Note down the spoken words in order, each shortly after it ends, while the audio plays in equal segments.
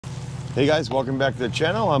Hey guys, welcome back to the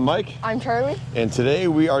channel. I'm Mike. I'm Charlie. And today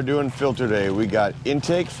we are doing filter day. We got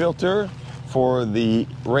intake filter for the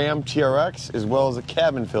Ram TRX as well as a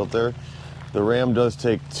cabin filter. The Ram does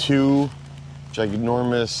take two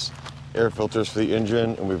ginormous air filters for the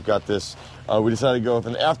engine, and we've got this. We decided to go with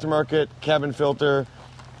an aftermarket cabin filter.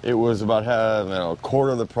 It was about a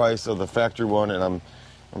quarter of the price of the factory one, and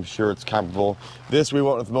I'm sure it's comparable. This we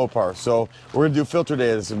went with Mopar. So we're gonna do filter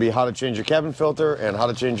day. This will be how to change your cabin filter and how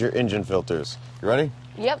to change your engine filters. You ready?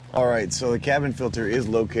 Yep. All right, so the cabin filter is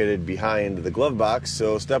located behind the glove box.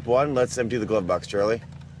 So step one, let's empty the glove box, Charlie.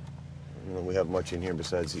 I don't know we have much in here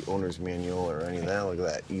besides the owner's manual or any of that. Look at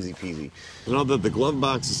that, easy peasy. So now that the glove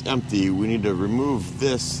box is empty, we need to remove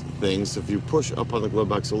this thing. So if you push up on the glove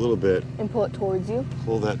box a little bit And pull it towards you.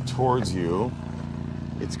 pull that towards you,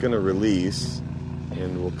 it's gonna release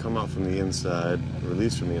and will come out from the inside,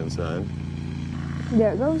 release from the inside.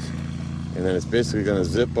 There it goes. And then it's basically gonna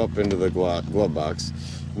zip up into the glove box.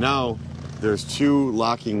 Now, there's two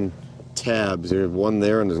locking tabs. There's one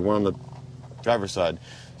there and there's one on the driver's side.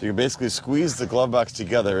 So you basically squeeze the glove box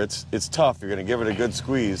together. It's tough. You're gonna give it a good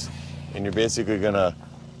squeeze, and you're basically gonna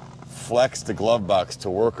flex the glove box to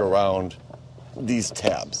work around these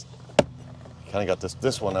tabs. Kinda got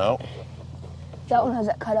this one out. That one has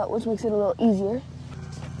that cutout, which makes it a little easier.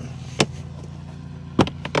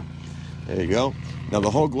 There you go. Now the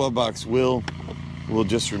whole glove box will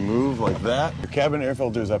just remove like that. Your cabin air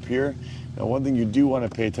filter is up here. Now one thing you do want to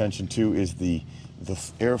pay attention to is the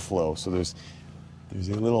airflow. So there's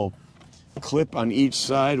a little clip on each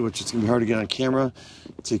side, which it's gonna be hard to get on camera.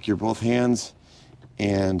 Take your both hands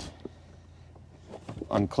and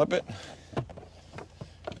unclip it.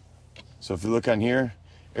 So if you look on here,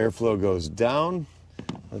 airflow goes down.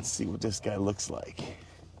 Let's see what this guy looks like.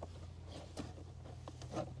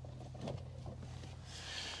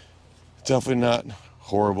 Definitely not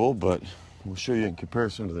horrible, but we'll show you in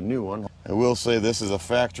comparison to the new one. I will say this is a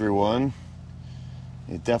factory one.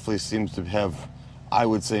 It definitely seems to have, I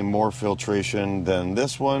would say, more filtration than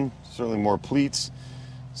this one. Certainly more pleats.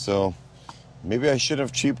 So maybe I should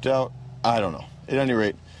have cheaped out. I don't know. At any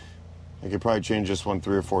rate, I could probably change this one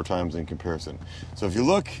 3 or 4 times in comparison. So if you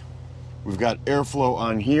look, we've got airflow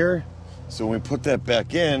on here. So when we put that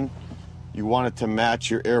back in, you want it to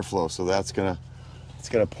match your airflow. So it's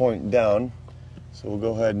gonna point down. So we'll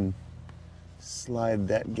go ahead and slide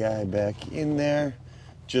that guy back in there,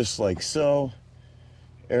 just like so.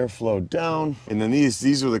 Airflow down. And then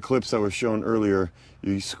these are the clips that were shown earlier.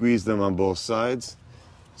 You squeeze them on both sides.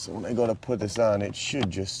 So when I go to put this on, it should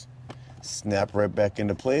just snap right back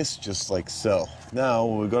into place, just like so. Now,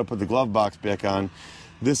 when we go to put the glove box back on,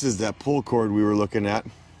 this is that pull cord we were looking at.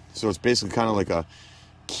 So it's basically kind of like a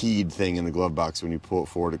keyed thing in the glove box. When you pull it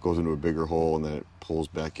forward, it goes into a bigger hole and then it pulls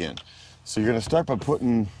back in. So you're gonna start by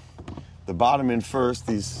putting the bottom in first.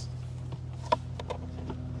 There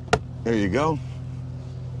you go.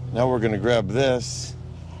 Now we're gonna grab this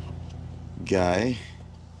guy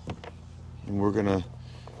and we're gonna,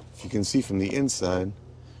 if you can see from the inside,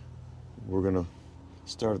 we're gonna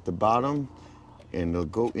start at the bottom and it'll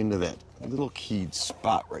go into that little keyed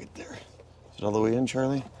spot right there. Is it all the way in,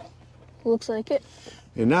 Charlie? Looks like it.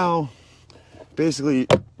 And now, basically,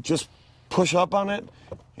 just push up on it,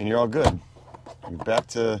 and you're all good. You're back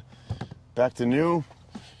to new.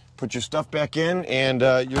 Put your stuff back in, and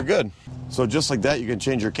you're good. So just like that, you can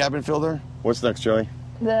change your cabin filter. What's next, Charlie?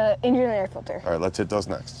 The engine and air filter. All right, let's hit those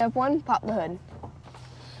next. Step 1, pop the hood.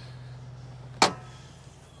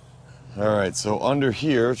 All right, so under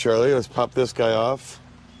here, Charlie, let's pop this guy off.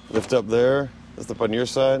 Lift up there. Lift up on your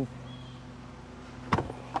side.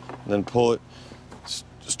 And then pull it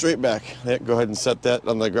straight back. Yeah, go ahead and set that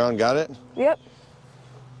on the ground. Got it? Yep.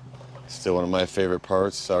 Still one of my favorite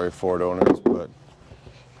parts. Sorry, Ford owners, but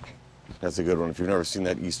that's a good one. If you've never seen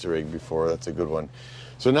that Easter egg before, that's a good one.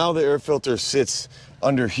 So now the air filter sits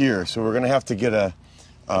under here. So we're gonna have to get a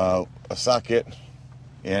socket,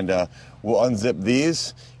 and we'll unzip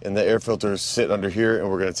these, and the air filters sit under here, and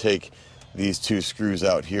we're gonna take these 2 screws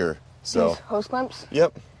out here. So these hose clamps?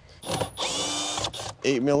 Yep.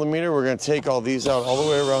 8mm, we're gonna take all these out all the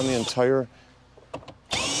way around the entire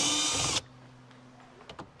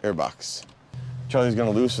air box. Charlie's gonna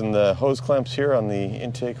loosen the hose clamps here on the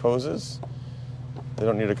intake hoses. They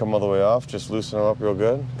don't need to come all the way off, just loosen them up real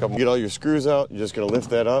good. Get all your screws out, you're just gonna lift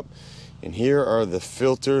that up. And here are the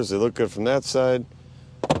filters. They look good from that side.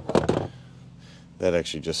 That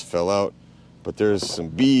actually just fell out. But there's some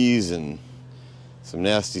bees and some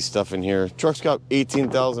nasty stuff in here. Truck's got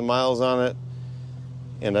 18,000 miles on it.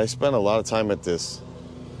 And I spent a lot of time at this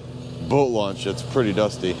boat launch. It's pretty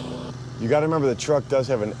dusty. You got to remember the truck does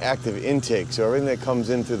have an active intake, so everything that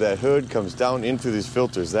comes in through that hood comes down into these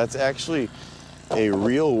filters. That's actually a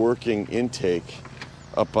real working intake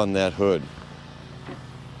up on that hood.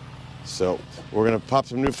 So we're gonna pop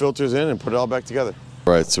some new filters in and put it all back together.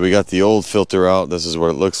 All right, so we got the old filter out. This is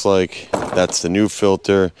what it looks like. That's the new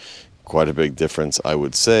filter. Quite a big difference, I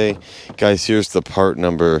would say. Guys, here's the part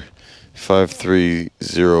number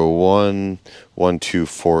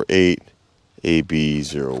 53011248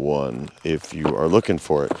 AB01 if you are looking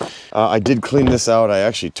for it. I did clean this out. I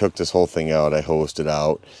actually took this whole thing out. I hosed it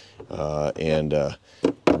out and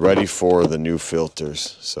ready for the new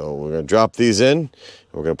filters. So we're gonna drop these in and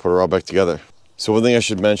we're gonna put it all back together. So one thing I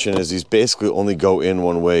should mention is these basically only go in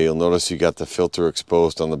one way. You'll notice you got the filter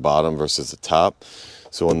exposed on the bottom versus the top.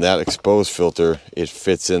 So in that exposed filter, it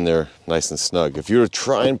fits in there nice and snug. If you were to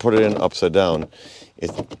try and put it in upside down,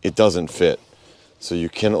 it doesn't fit. So you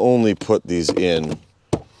can only put these in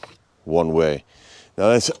one way. Now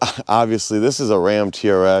that's obviously, this is a Ram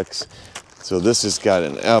TRX. So this has got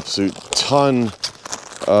an absolute ton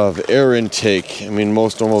of air intake. I mean,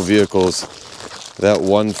 most normal vehicles, that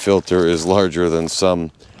one filter is larger than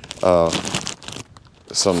some 4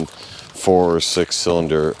 or 6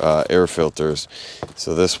 cylinder air filters.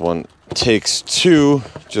 So this one takes 2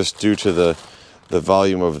 just due to the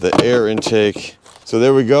volume of the air intake. So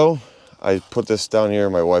there we go. I put this down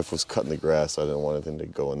here. My wife was cutting the grass. So I didn't want anything to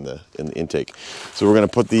go in the intake. So we're gonna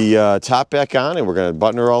put the top back on and we're gonna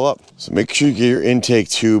button her all up. So make sure you get your intake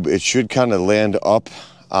tube. It should kind of land up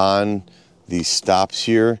on these stops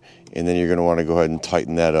here, and then you're gonna wanna go ahead and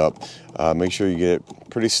tighten that up. Make sure you get it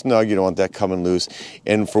pretty snug. You don't want that coming loose.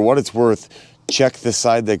 And for what it's worth, check the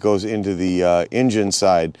side that goes into the engine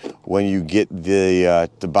side when you get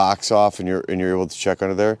the box off and you're able to check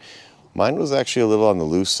under there. Mine was actually a little on the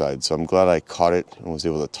loose side, so I'm glad I caught it and was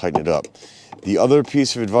able to tighten it up. The other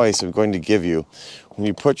piece of advice I'm going to give you, when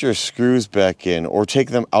you put your screws back in, or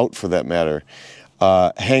take them out for that matter,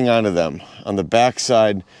 hang on to them. On the back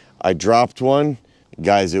side, I dropped one.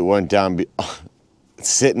 Guys, it went down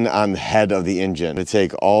sitting on the head of the engine. To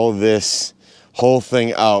take all this whole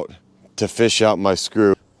thing out to fish out my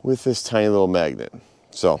screw with this tiny little magnet.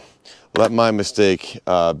 So let my mistake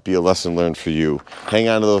be a lesson learned for you. Hang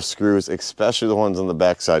on to those screws, especially the ones on the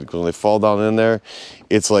backside, because when they fall down in there,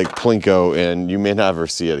 it's like Plinko and you may never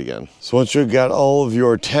see it again. So once you've got all of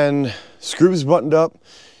your 10 screws buttoned up,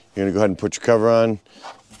 you're gonna go ahead and put your cover on,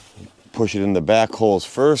 push it in the back holes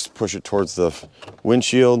first, push it towards the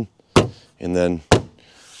windshield, and then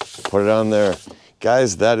put it on there.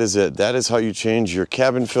 Guys, that is it. That is how you change your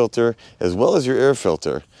cabin filter as well as your air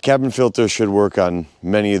filter. Cabin filter should work on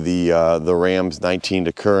many of the Rams 19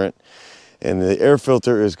 to current, and the air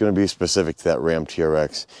filter is going to be specific to that Ram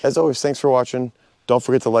TRX. As always, thanks for watching. Don't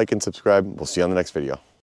forget to like and subscribe. We'll see you on the next video.